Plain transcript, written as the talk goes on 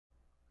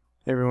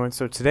Hey everyone,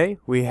 so today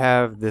we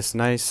have this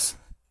nice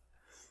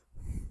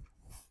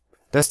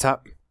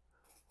desktop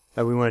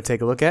that we want to take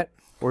a look at.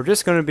 We're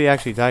just going to be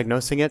actually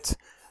diagnosing it.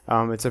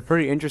 It's a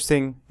pretty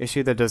interesting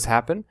issue that does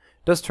happen.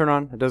 It does turn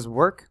on, it does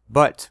work,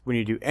 but when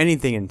you do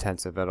anything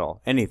intensive at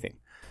all, anything,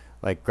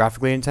 like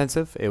graphically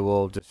intensive, it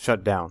will just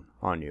shut down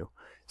on you.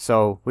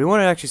 So we want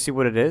to actually see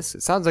what it is.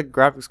 It sounds like a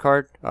graphics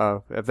card,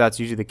 if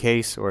that's usually the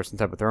case, or some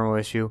type of thermal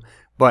issue.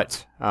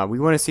 But we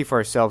want to see for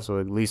ourselves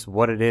at least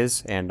what it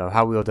is and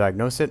how we will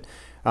diagnose it.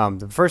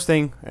 The first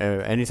thing,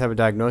 any type of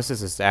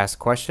diagnosis, is to ask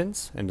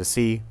questions and to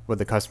see what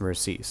the customer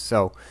sees.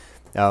 So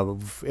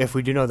if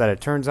we do know that it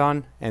turns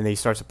on and they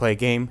start to play a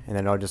game and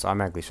then it just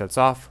automatically shuts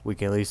off, we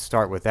can at least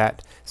start with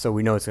that so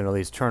we know it's going to at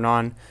least turn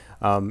on.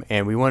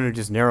 And we want to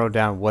just narrow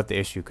down what the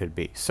issue could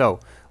be. So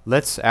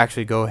let's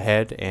actually go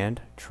ahead and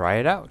try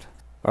it out.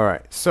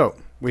 Alright, so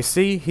we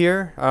see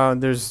here,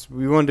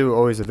 we want to do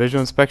always a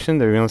visual inspection.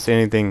 There we don't see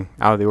anything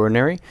out of the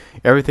ordinary.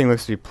 Everything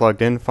looks to be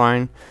plugged in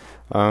fine.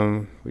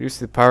 We do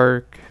see the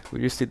power. We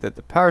do see that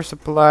the power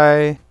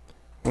supply.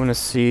 I want to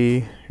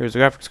see. Here's a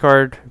graphics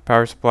card,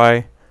 power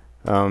supply,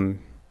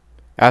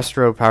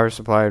 Astro power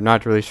supply. I'm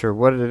not really sure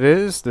what it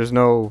is. There's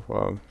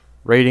no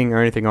rating or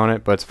anything on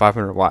it, but it's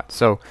 500 watts.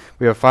 So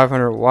we have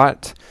 500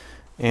 watt,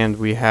 and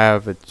we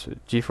have a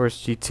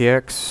GeForce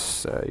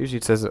GTX. Usually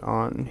it says it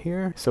on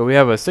here. So we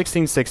have a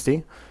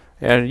 1660,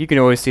 and you can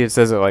always see it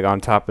says it like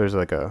on top. There's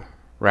like a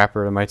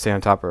wrapper that might say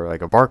on top, or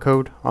like a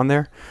barcode on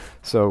there.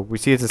 So we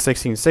see it's a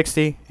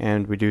 1660,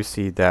 and we do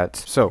see that.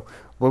 So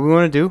what we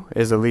want to do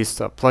is at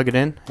least plug it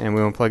in, and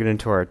we want to plug it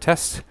into our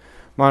test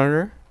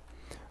monitor.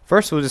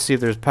 First we'll just see if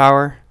there's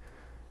power,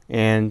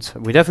 and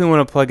we definitely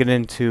want to plug it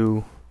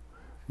into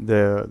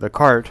the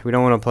card. We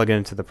don't want to plug it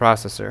into the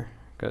processor,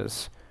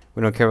 because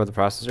we don't care about the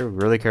processor.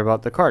 We really care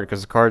about the card,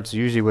 because the card's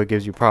usually what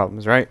gives you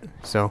problems, right?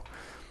 So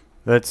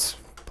let's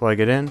plug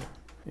it in.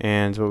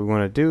 And what we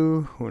want to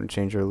do, we want to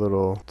change our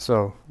little,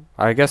 so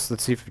I guess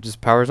let's see if it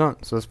just powers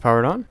on. So let's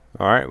power it on.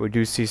 Alright, we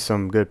do see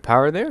some good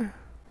power there.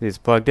 It's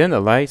plugged in, the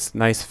lights,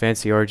 nice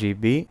fancy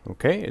RGB.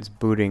 Okay, it's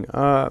booting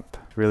up.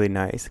 Really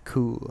nice,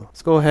 cool.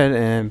 Let's go ahead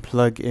and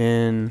plug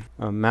in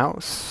a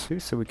mouse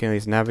so we can at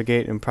least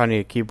navigate, and probably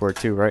need a keyboard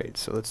too, right?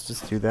 So let's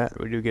just do that.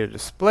 We do get a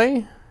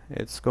display.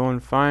 It's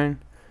going fine.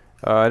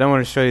 I don't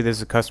want to show you this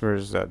is a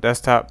customer's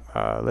desktop.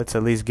 Let's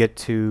at least get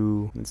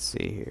to, let's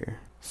see here.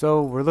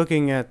 So we're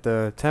looking at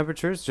the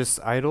temperatures,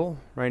 just idle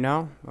right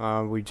now.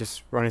 We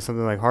just running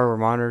something like hardware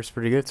monitor. It's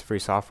pretty good. It's free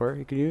software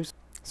you can use.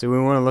 So we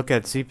want to look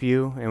at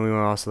CPU, and we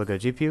want to also look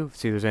at GPU,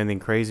 see if there's anything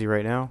crazy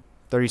right now.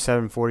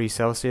 3740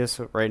 Celsius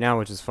right now,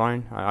 which is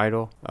fine,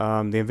 idle. The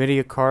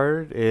NVIDIA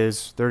card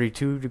is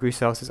 32 degrees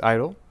Celsius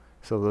idle,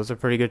 so those are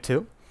pretty good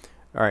too.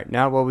 Alright,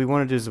 now what we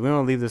want to do is we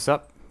want to leave this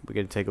up. We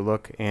can take a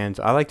look, and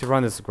I like to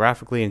run this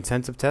graphically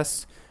intensive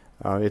test.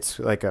 It's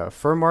like a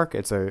Furmark.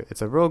 It's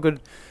a real good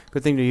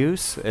thing to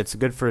use. It's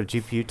good for a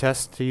GPU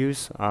test to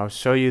use. I'll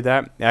show you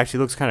that. It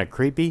actually looks kind of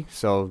creepy,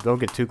 so don't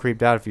get too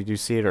creeped out if you do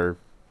see it or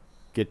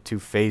get too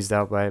phased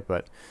out by it.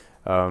 But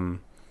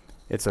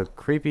it's a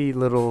creepy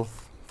little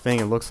thing,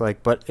 it looks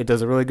like, but it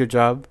does a really good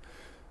job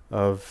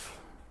of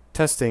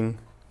testing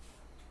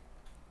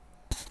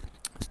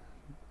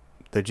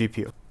the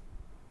GPU.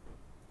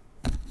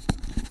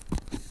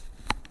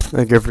 I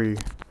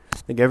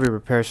think every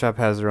repair shop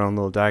has their own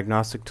little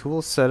diagnostic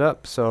tools set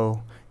up,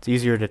 so it's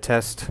easier to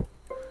test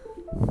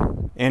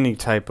any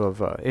type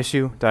of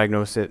issue,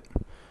 diagnose it.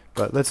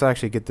 But let's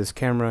actually get this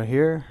camera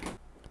here.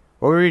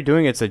 What we're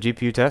doing, it's a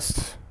GPU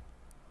test.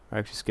 I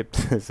actually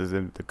skipped this is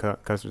in the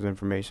customer's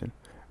information.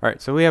 Alright,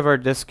 so we have our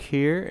disk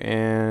here,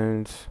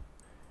 and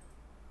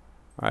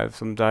I have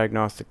some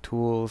diagnostic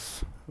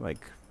tools,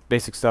 like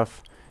basic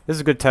stuff. This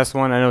is a good test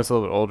one. I know it's a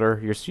little bit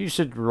older. You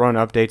should run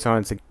updates on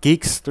it. It's a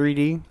Geeks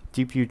 3D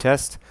GPU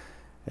test.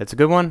 It's a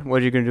good one.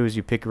 What you're going to do is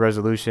you pick a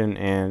resolution,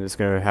 and it's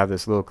going to have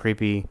this little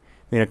creepy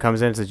thing that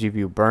comes in. It's a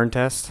GPU burn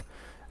test.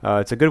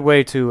 It's a good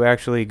way to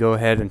actually go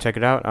ahead and check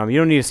it out. You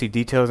don't need to see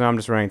details. I'm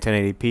just running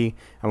 1080p.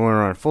 I'm going to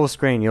run full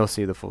screen. You'll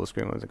see the full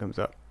screen once it comes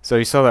up. So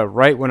you saw that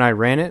right when I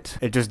ran it,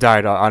 it just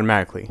died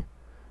automatically.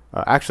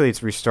 Actually,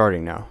 it's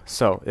restarting now.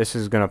 So this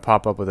is going to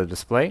pop up with a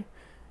display,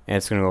 and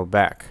it's going to go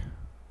back.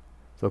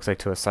 It looks like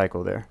to a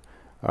cycle there.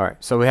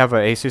 Alright, so we have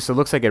an ASUS. So it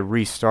looks like it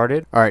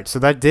restarted. Alright, so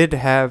that did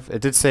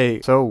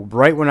say, so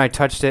right when I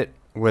touched it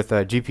with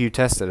a GPU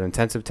test, an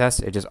intensive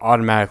test, it just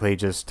automatically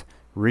just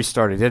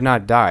restarted. It did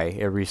not die,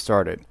 it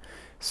restarted.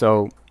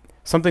 So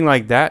something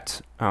like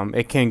that,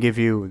 it can give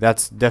you,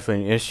 that's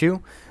definitely an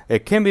issue.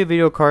 It can be a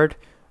video card.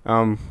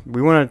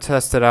 We want to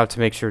test it out to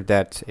make sure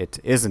that it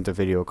isn't a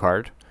video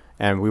card.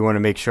 And we want to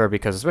make sure,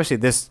 because especially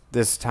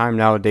this time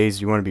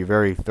nowadays, you want to be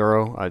very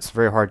thorough. It's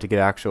very hard to get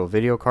actual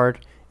video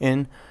card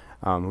in.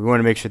 We want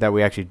to make sure that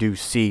we actually do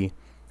see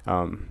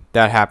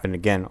that happen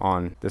again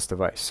on this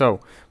device. So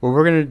what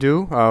we're going to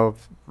do,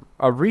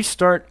 a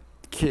restart,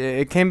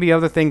 it can be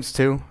other things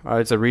too.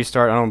 It's a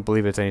restart. I don't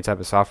believe it's any type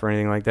of software or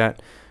anything like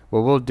that.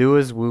 What we'll do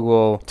is we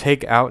will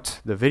take out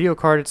the video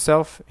card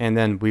itself, and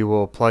then we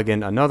will plug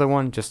in another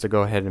one just to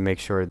go ahead and make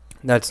sure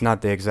That's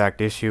not the exact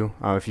issue.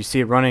 If you see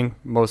it running,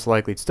 most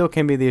likely it still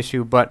can be the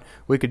issue, but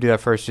we could do that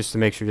first just to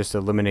make sure, just to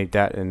eliminate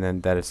that, and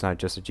then that it's not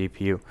just a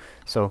GPU.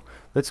 So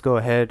let's go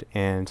ahead,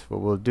 and what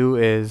we'll do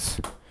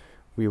is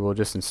we will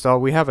just install.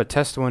 We have a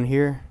test one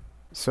here.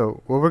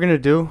 So what we're going to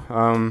do,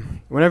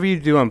 whenever you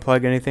do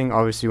unplug anything,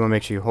 obviously you want to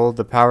make sure you hold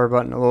the power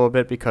button a little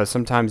bit, because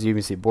sometimes you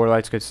even see board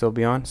lights could still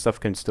be on. Stuff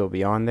can still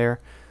be on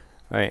there.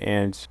 Right,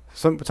 and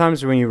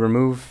sometimes when you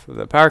remove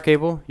the power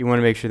cable, you want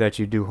to make sure that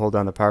you do hold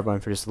down the power button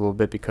for just a little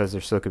bit, because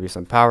there still could be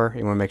some power.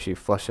 You want to make sure you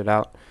flush it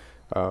out.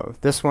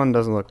 This one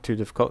doesn't look too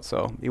difficult,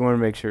 so you want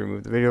to make sure you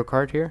remove the video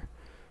card here,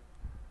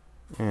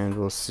 and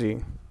we'll see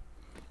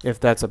if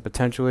that's a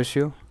potential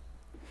issue.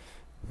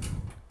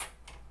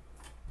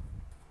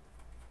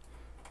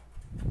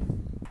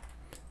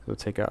 We'll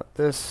take out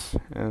this,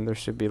 and there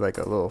should be like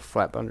a little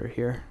flap under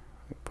here.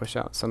 Push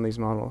out some of these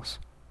models.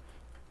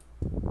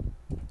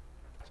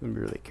 So be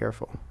really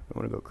careful.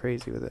 Don't want to go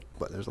crazy with it,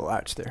 but there's a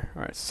latch there.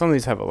 Alright, so some of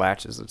these have a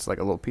latch. It's like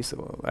a little piece of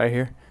right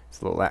here.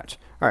 It's a little latch.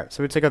 Alright,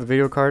 so we take out the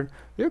video card.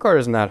 Video card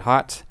isn't that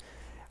hot.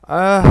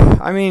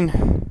 I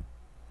mean,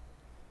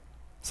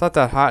 it's not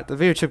that hot. The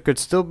video chip could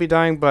still be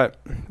dying, but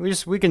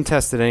we can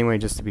test it anyway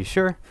just to be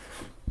sure.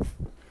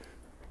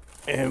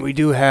 And we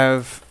do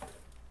have,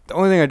 the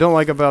only thing I don't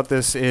like about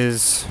this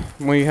is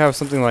when you have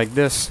something like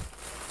this,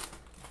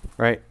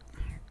 right?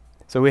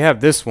 So we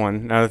have this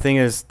one. Now the thing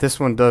is, this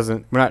one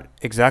doesn't, we're not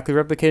exactly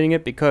replicating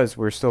it because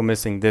we're still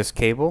missing this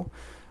cable.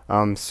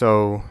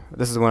 So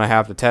this is one I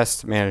have to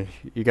test. Man,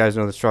 you guys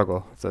know the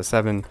struggle. It's a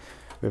 7,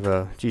 we have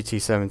a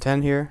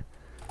GT710 here.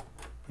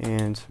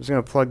 And I'm just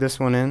going to plug this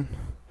one in.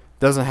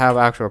 Doesn't have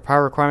actual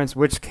power requirements,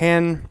 which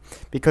can,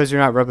 because you're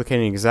not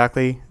replicating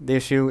exactly the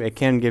issue, it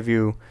can give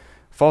you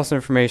false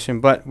information,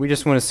 but we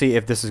just want to see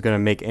if this is going to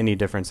make any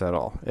difference at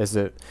all. Is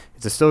it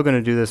still going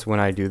to do this when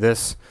I do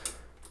this?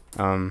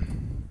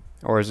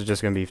 Or is it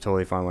just going to be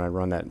totally fine when I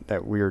run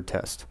that weird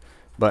test?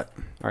 But,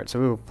 alright, so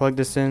we will plug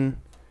this in.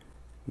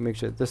 Make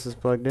sure that this is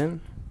plugged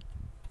in.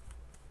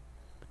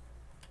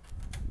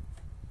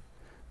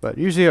 But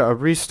usually a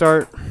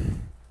restart,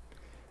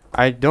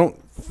 I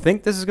don't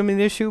think this is going to be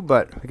the issue,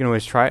 but we can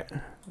always try it.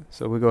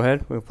 So we go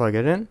ahead, we'll plug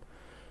it in,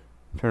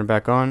 turn it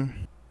back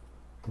on.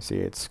 You see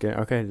it's getting,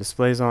 okay,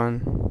 display's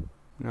on.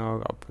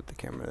 Now I'll put the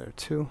camera there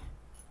too.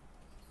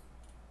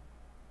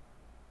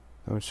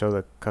 Don't show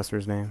the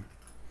customer's name.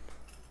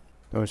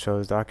 Don't show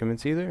his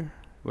documents either.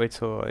 Wait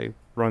till I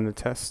run the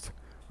test,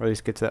 or at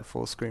least get to that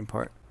full screen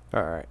part.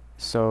 Alright,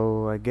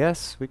 so I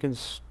guess we can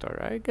start.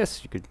 I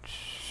guess you could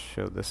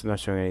show this. I'm not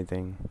showing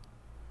anything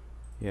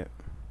yet.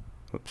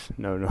 Oops,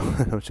 no,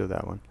 don't show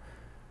that one.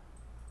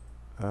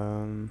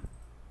 And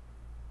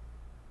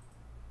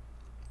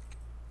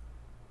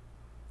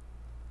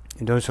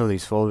don't show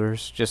these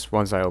folders, just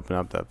once I open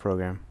up that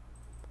program.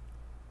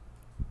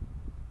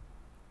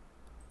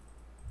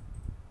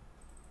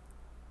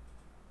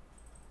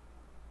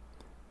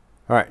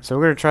 Alright, so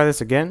we're going to try this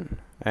again,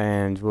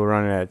 and we'll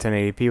run it at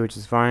 1080p, which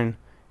is fine.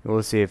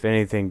 We'll see if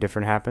anything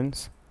different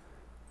happens.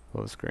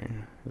 Full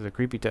screen. There's a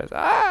creepy test.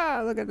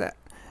 Ah, look at that.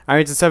 I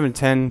mean, it's a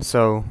 710,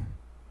 so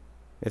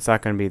it's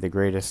not going to be the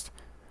greatest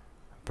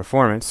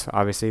performance.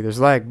 Obviously, there's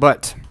lag,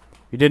 but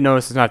you did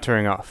notice it's not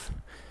turning off.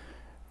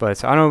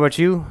 But I don't know about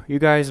you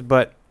guys,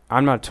 but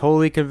I'm not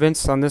totally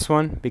convinced on this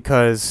one,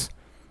 because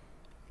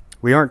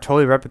we aren't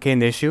totally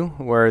replicating the issue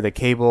where the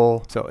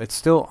cable, so it's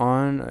still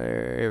on.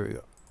 There we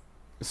go.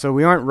 So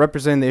we aren't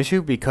representing the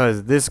issue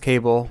because this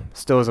cable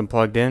still isn't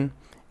plugged in,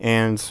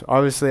 and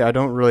obviously I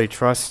don't really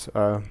trust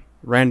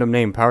random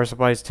name power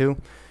supplies too.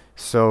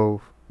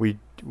 So we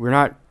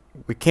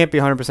can't be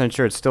 100%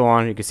 sure it's still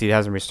on. You can see it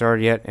hasn't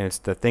restarted yet, and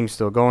the thing's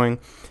still going.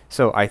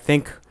 So I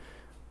think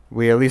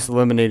we at least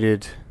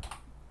eliminated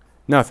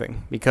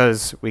nothing,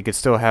 because we could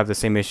still have the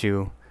same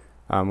issue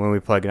when we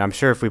plug in. I'm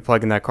sure if we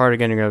plug in that card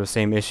again, you're going to have the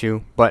same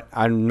issue, but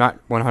I'm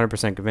not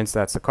 100% convinced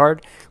that's the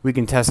card. We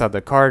can test out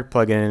the card,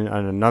 plug it in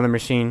on another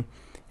machine,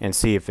 and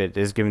see if it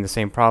is giving the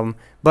same problem.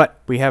 But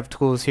we have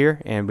tools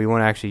here, and we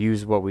want to actually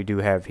use what we do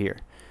have here.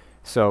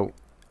 So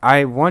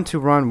I want to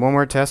run one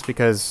more test,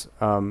 because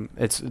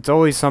it's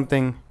always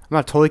something. I'm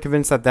not totally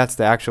convinced that that's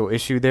the actual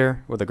issue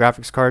there with the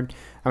graphics card.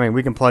 I mean,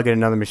 we can plug in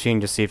another machine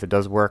to see if it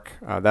does work.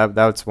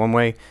 That's one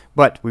way.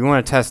 But we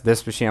want to test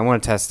this machine. I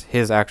want to test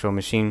his actual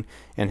machine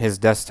and his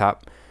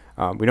desktop.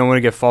 We don't want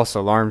to get false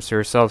alarms to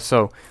ourselves.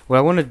 So what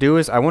I want to do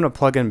is I want to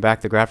plug in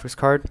back the graphics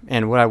card.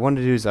 And what I want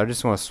to do is I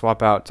just want to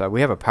swap out.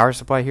 We have a power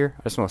supply here.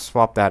 I just want to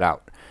swap that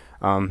out.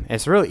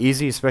 It's really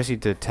easy, especially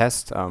to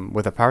test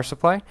with a power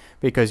supply,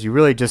 because you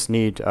really just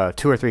need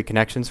 2 or 3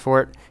 connections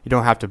for it. You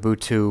don't have to boot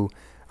to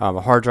a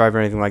hard drive or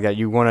anything like that.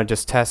 You want to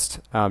just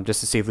test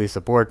just to see if at least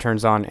the board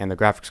turns on and the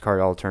graphics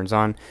card all turns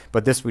on.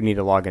 But this we need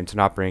to log into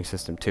an operating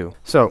system too.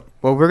 So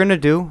what we're going to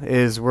do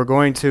is we're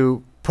going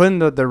to put in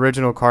the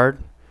original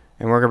card,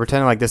 and we're going to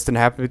pretend like this didn't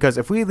happen, because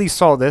if we at least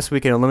saw this,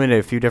 we can eliminate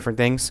a few different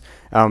things.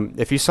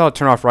 If you saw it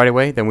turn off right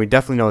away, then we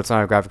definitely know it's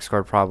not a graphics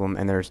card problem,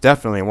 and there's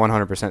definitely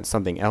 100%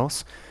 something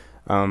else.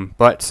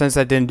 But since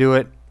that didn't do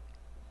it,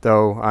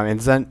 though,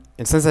 and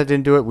since I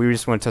didn't do it, we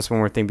just want to test one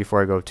more thing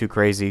before I go too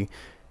crazy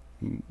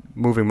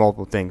moving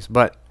multiple things.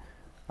 But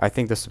I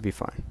think this will be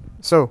fine.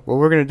 So what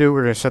we're going to do,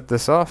 we're going to shut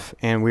this off,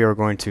 and we are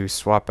going to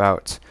swap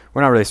out.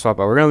 We're not really swap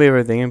out. We're going to leave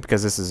everything in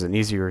because this is an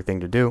easier thing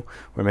to do.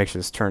 We're going to make sure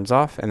this turns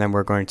off, and then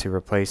we're going to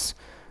replace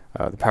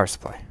the power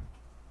supply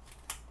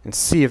and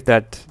see if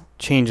that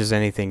changes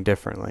anything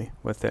differently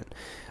with it.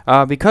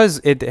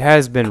 Because it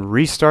has been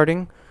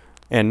restarting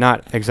and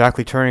not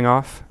exactly turning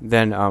off,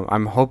 then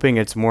I'm hoping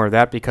it's more of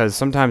that, because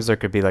sometimes there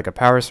could be like a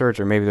power surge,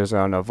 or maybe there's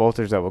not enough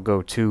voltage that will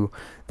go to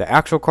the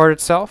actual card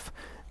itself.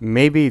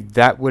 Maybe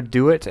that would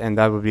do it, and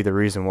that would be the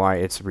reason why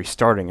it's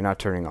restarting and not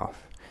turning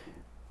off.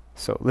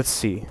 So let's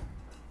see.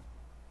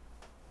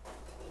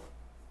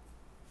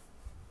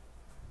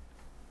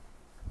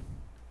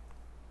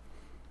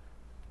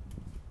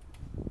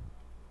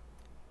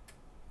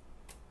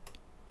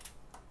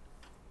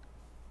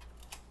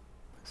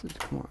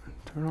 Come on,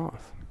 turn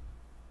off.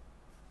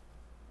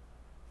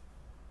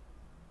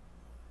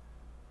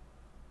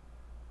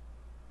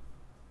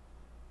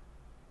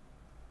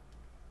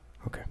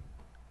 Okay.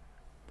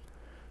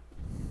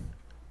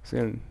 So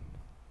then,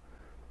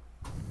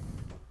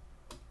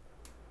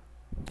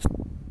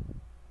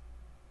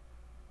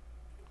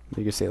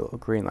 you can see a little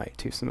green light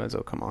too, sometimes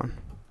it'll come on.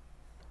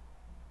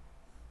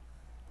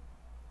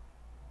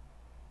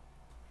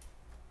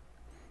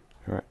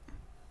 Alright.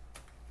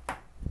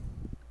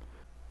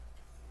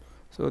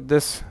 So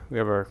this, we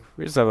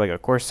just have like a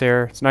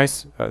Corsair. It's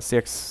nice,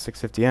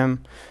 CX650M.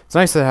 It's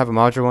nice to have a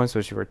modular one,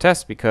 especially for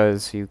tests,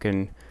 because you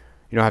don't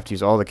have to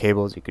use all the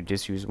cables. You could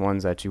just use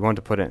ones that you want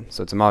to put in.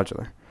 So it's a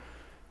modular.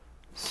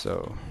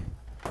 So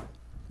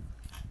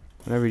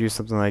whenever we do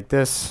something like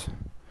this,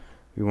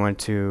 we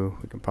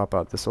can pop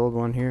out this old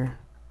one here.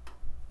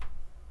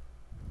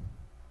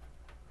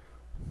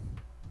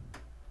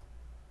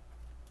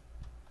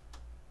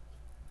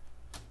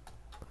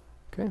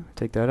 Okay,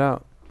 take that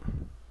out.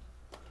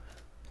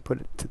 Put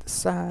it to the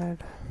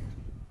side.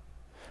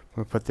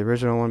 We'll put the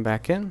original one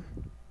back in.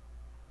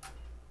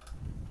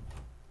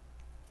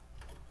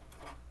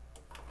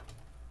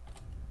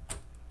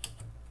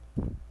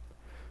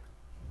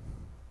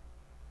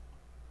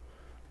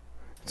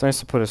 It's nice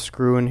to put a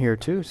screw in here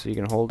too, so you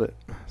can hold it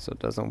so it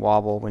doesn't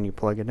wobble when you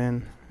plug it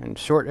in, and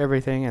short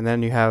everything, and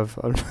then you have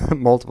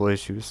multiple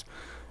issues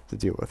to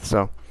deal with.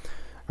 So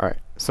alright,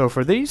 so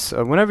for these,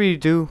 whenever you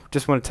do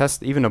just want to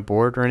test even a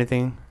board or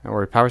anything,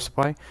 or a power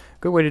supply,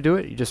 good way to do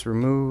it, you just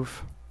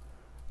remove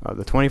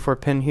the 24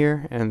 pin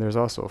here, and there's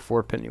also a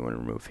 4 pin you want to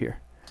remove here.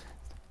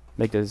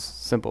 Make this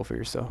simple for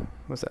yourself.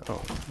 What's that?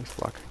 Oh, it's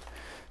blocking.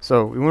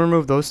 So we want to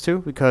remove those two,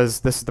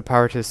 because this is the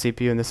power to the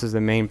CPU and this is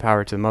the main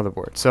power to the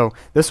motherboard. So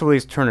this will at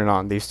least turn it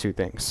on, these two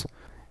things.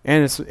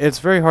 And it's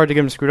very hard to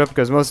get them screwed up,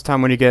 because most of the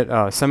time when you get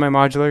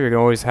semi-modular, you're going to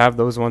always have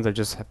those ones that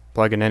just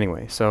plug in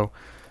anyway. So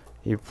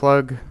we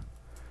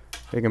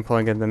can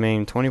plug in the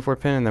main 24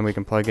 pin, and then we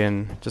can plug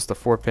in just the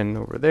 4 pin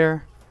over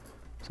there.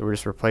 So we're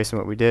just replacing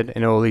what we did,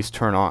 and it'll at least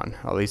turn on,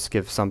 at least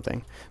give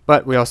something.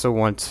 But we also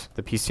want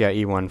the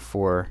PCIe one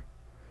for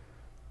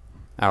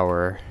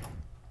our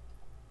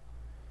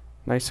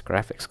nice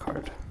graphics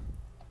card,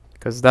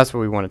 because that's what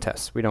we want to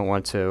test. We don't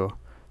want to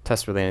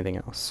test really anything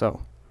else.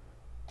 So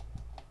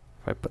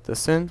if I put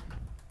this in,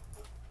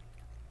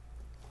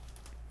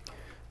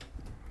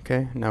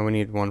 okay, now we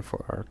need one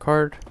for our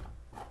card.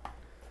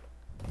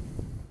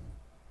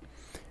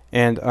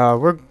 And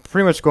we're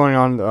pretty much going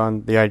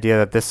on the idea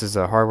that this is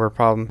a hardware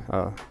problem.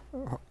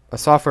 A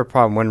software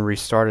problem when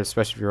restarted,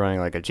 especially if you're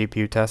running like a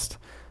GPU test,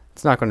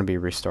 it's not going to be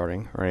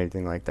restarting or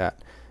anything like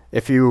that.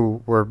 If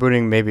you were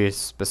booting maybe a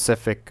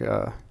specific, we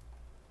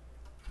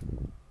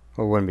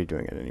wouldn't be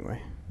doing it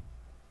anyway.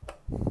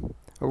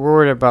 We're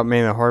worried about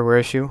mainly the hardware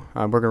issue.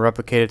 We're going to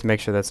replicate it to make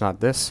sure that's not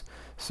this.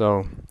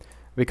 So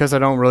because I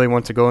don't really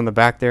want to go in the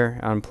back there,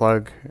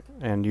 unplug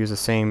and use the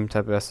same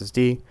type of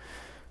SSD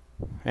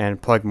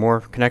and plug more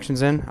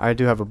connections in, I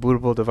do have a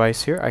bootable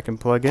device here I can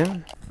plug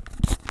in.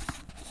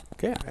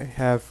 Okay, I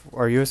have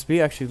our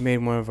USB. Actually made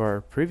one of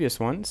our previous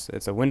ones.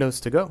 It's a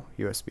Windows to go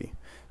USB.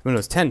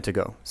 Windows 10 to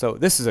go. So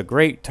this is a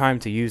great time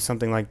to use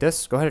something like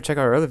this. Go ahead and check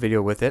out our other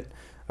video with it.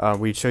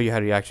 We'd show you how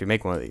to actually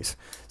make one of these.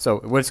 So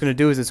what it's going to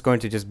do is it's going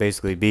to just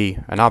basically be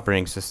an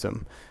operating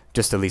system,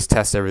 just to at least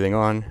test everything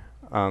on,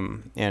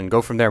 and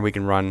go from there. We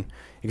can run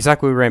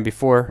exactly what we ran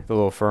before, the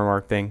little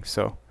firmware thing.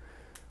 So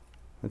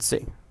let's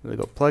see. We'll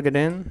go plug it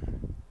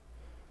in.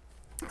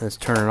 Let's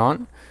turn it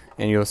on,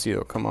 and you'll see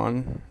it'll come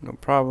on, no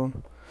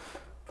problem.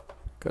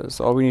 Because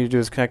all we need to do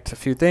is connect a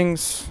few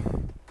things.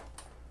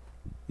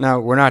 Now,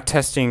 we're not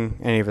testing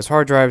any of his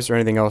hard drives or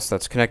anything else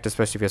that's connected,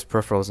 especially if he has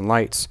peripherals and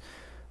lights,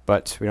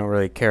 but we don't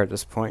really care at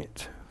this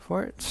point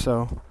for it.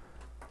 So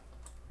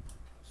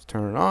let's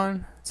turn it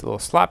on. It's a little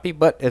sloppy,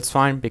 but it's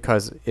fine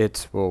because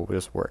it will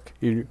just work.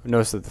 You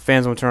notice that the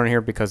fans won't turn on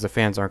here because the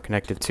fans aren't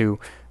connected to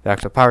the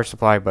actual power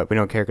supply, but we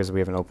don't care because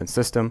we have an open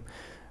system.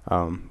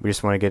 We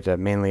just want to get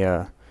mainly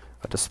a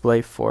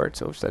display for it,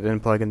 so I didn't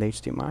plug in the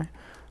HDMI.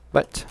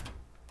 But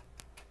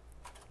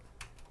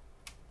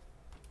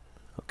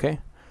okay.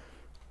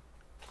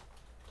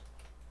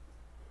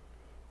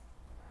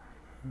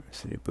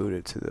 So you boot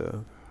it to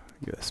the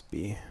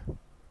USB.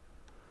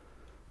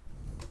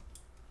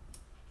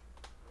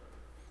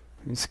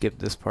 Let me skip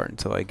this part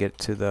until I get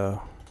to the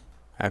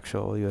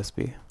actual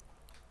USB.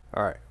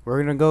 Alright, we're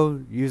gonna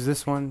go use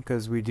this one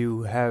because we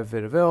do have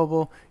it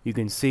available. You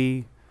can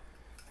see,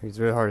 it's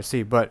really hard to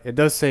see, but it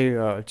does say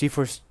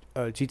GeForce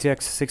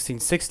GTX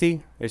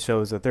 1660. It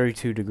shows a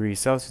 32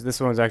 degrees Celsius. This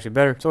one's actually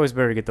better. It's always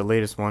better to get the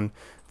latest one.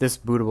 This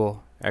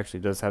bootable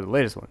actually does have the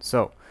latest one.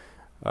 So,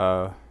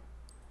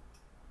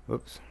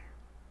 whoops,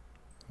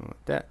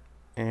 like that.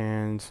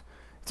 And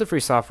it's a free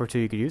software too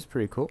you could use.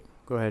 Pretty cool.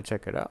 Go ahead and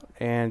check it out.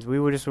 And we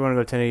would just want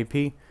to go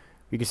 1080p.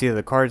 You can see that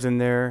the card's in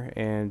there,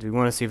 and we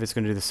want to see if it's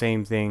going to do the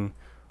same thing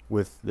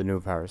with the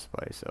new power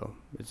supply. So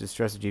it's just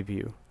stress the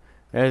GPU.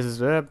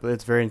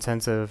 It's very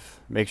intensive.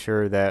 Make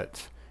sure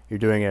that you're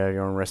doing it at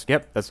your own risk.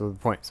 Yep, that's the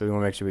point. So we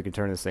want to make sure we can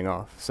turn this thing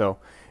off. So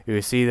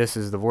you see this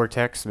is the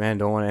vortex. Man,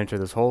 don't want to enter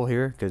this hole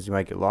here because you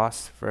might get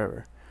lost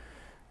forever.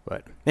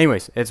 But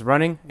anyways, it's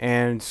running,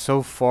 and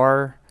so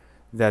far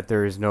that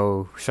there is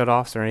no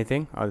shutoffs or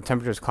anything. The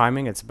temperature is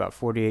climbing. It's about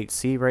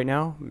 48°C right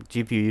now.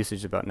 GPU usage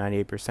is about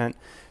 98%.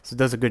 So it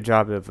does a good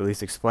job of at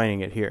least explaining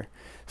it here.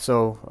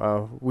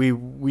 So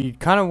we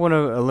kind of want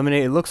to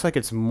eliminate. It looks like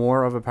it's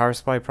more of a power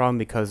supply problem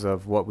because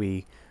of what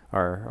we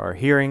are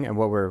hearing and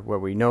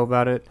what we know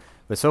about it.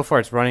 But so far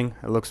it's running.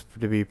 It looks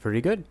to be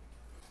pretty good.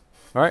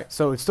 Alright,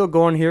 so it's still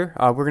going here.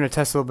 We're going to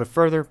test a little bit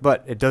further,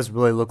 but it does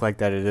really look like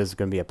that it is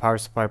going to be a power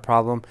supply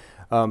problem.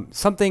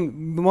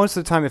 Most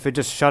of the time, if it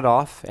just shut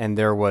off and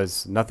there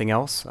was nothing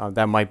else,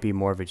 that might be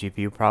more of a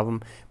GPU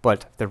problem.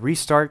 But the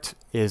restart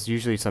is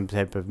usually some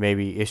type of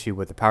maybe issue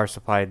with the power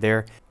supply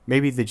there.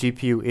 Maybe the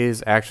GPU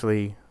is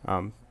actually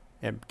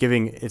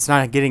it's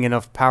not getting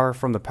enough power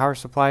from the power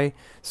supply.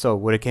 So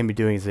what it can be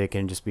doing is it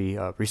can just be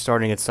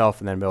restarting itself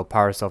and then it'll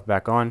power itself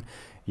back on.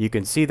 You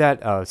can see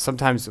that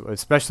sometimes,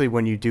 especially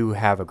when you do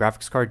have a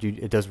graphics card,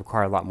 it does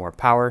require a lot more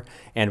power.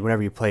 And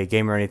whenever you play a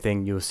game or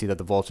anything, you'll see that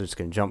the voltage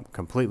can jump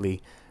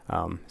completely,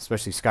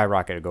 especially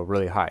skyrocket, it'll go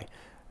really high.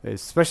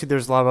 Especially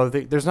there's a lot of other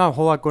things. There's not a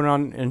whole lot going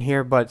on in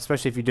here, but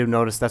especially if you do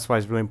notice, that's why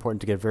it's really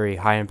important to get a very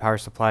high-end power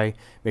supply.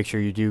 Make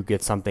sure you do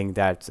get something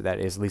that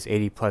is at least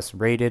 80 plus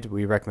rated.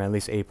 We recommend at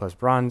least 80 plus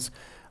bronze.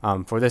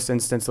 For this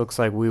instance, looks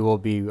like we will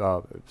be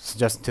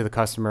suggesting to the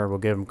customer, we'll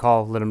give them a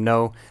call, let them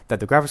know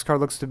that the graphics card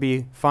looks to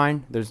be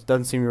fine. There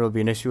doesn't seem to really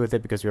be an issue with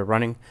it because we're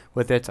running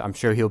with it. I'm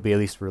sure he'll be at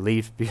least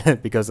relieved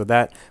because of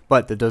that,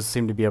 but there does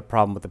seem to be a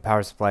problem with the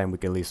power supply, and we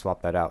can at least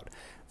swap that out.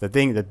 The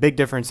big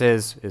difference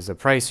is the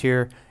price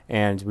here,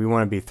 and we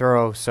want to be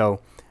thorough. So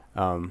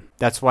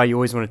that's why you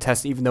always want to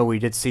test, even though we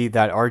did see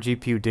that our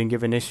GPU didn't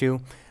give an issue,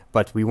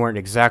 but we weren't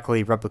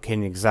exactly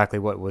replicating exactly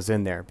what was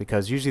in there,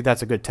 because usually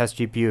that's a good test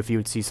GPU. If you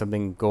would see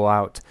something go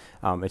out,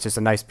 it's just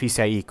a nice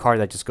PCIe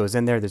card that just goes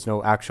in there. There's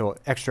no actual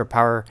extra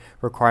power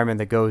requirement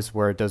that goes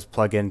where it does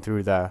plug in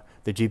through the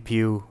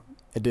GPU.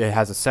 It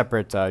has a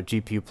separate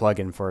GPU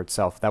plugin for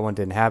itself. That one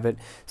didn't have it.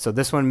 So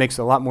this one makes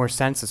a lot more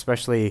sense,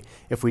 especially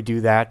if we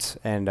do that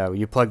and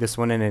you plug this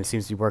one in and it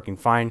seems to be working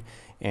fine,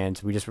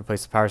 and we just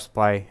replace the power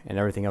supply and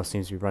everything else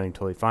seems to be running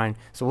totally fine.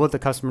 So we'll let the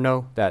customer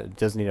know that it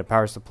doesn't need a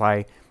power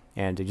supply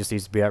and it just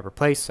needs to be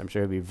replaced. I'm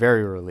sure he'll be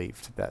very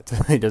relieved that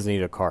he doesn't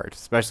need a card.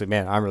 Especially,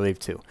 man, I'm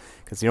relieved too,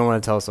 because you don't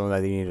want to tell someone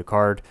that they need a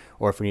card,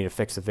 or if we need to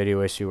fix a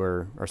video issue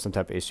or some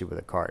type of issue with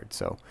a card.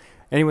 So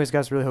anyways,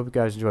 guys, really hope you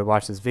guys enjoyed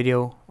watching this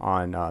video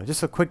on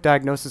just a quick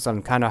diagnosis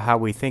on kind of how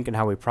we think and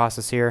how we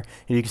process here.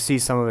 And you can see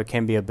some of it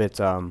can be a bit,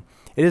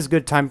 it is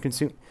good time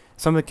consuming.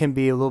 Some of it can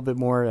be a little bit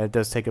more. It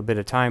does take a bit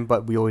of time,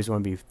 but we always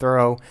want to be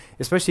thorough,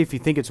 especially if you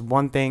think it's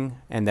one thing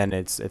and then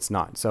it's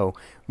not. So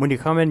when you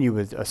come in, you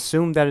would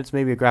assume that it's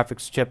maybe a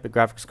graphics chip, a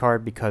graphics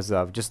card, because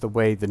of just the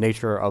way the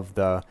nature of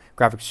the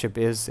graphics chip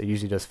is. It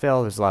usually does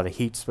fail. There's a lot of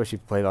heat, especially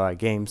if you play a lot of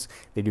games.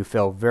 They do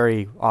fail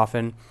very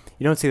often.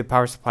 You don't see the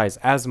power supplies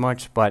as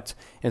much, but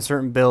in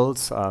certain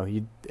builds,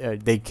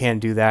 they can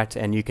do that,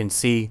 and you can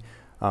see,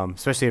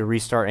 especially to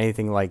restart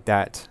anything like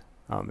that.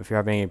 If you're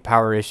having any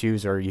power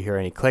issues or you hear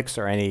any clicks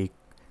or any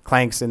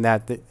clanks in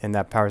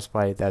that power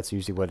supply, that's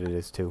usually what it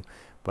is too.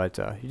 But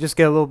you just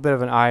get a little bit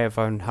of an eye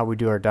on how we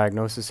do our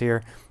diagnosis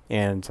here,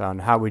 and on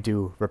how we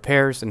do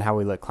repairs, and how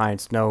we let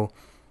clients know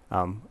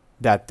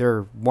that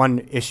their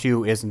one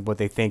issue isn't what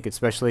they think.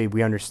 Especially,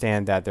 we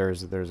understand that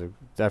there's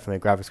definitely a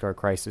graphics card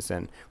crisis,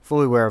 and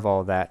fully aware of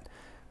all of that.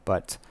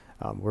 But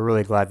we're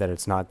really glad that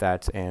it's not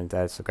that, and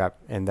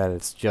that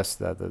it's just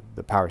the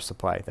power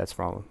supply that's the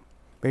problem.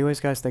 But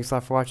anyways, guys, thanks a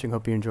lot for watching.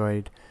 Hope you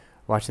enjoyed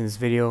watching this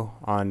video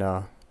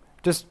on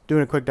just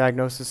doing a quick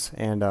diagnosis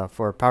and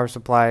for power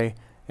supply,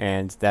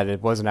 and that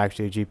it wasn't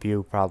actually a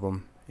GPU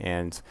problem.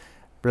 And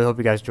really hope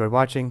you guys enjoyed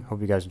watching.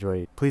 Hope you guys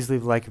enjoyed. Please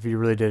leave a like if you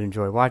really did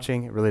enjoy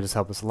watching. It really does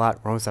help us a lot.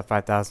 We're almost at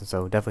 5,000,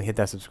 so definitely hit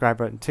that subscribe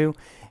button too.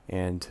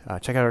 And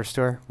check out our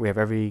store. We have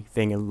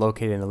everything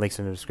located in the links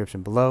in the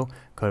description below.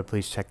 Go to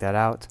please check that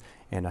out,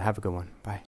 and have a good one. Bye.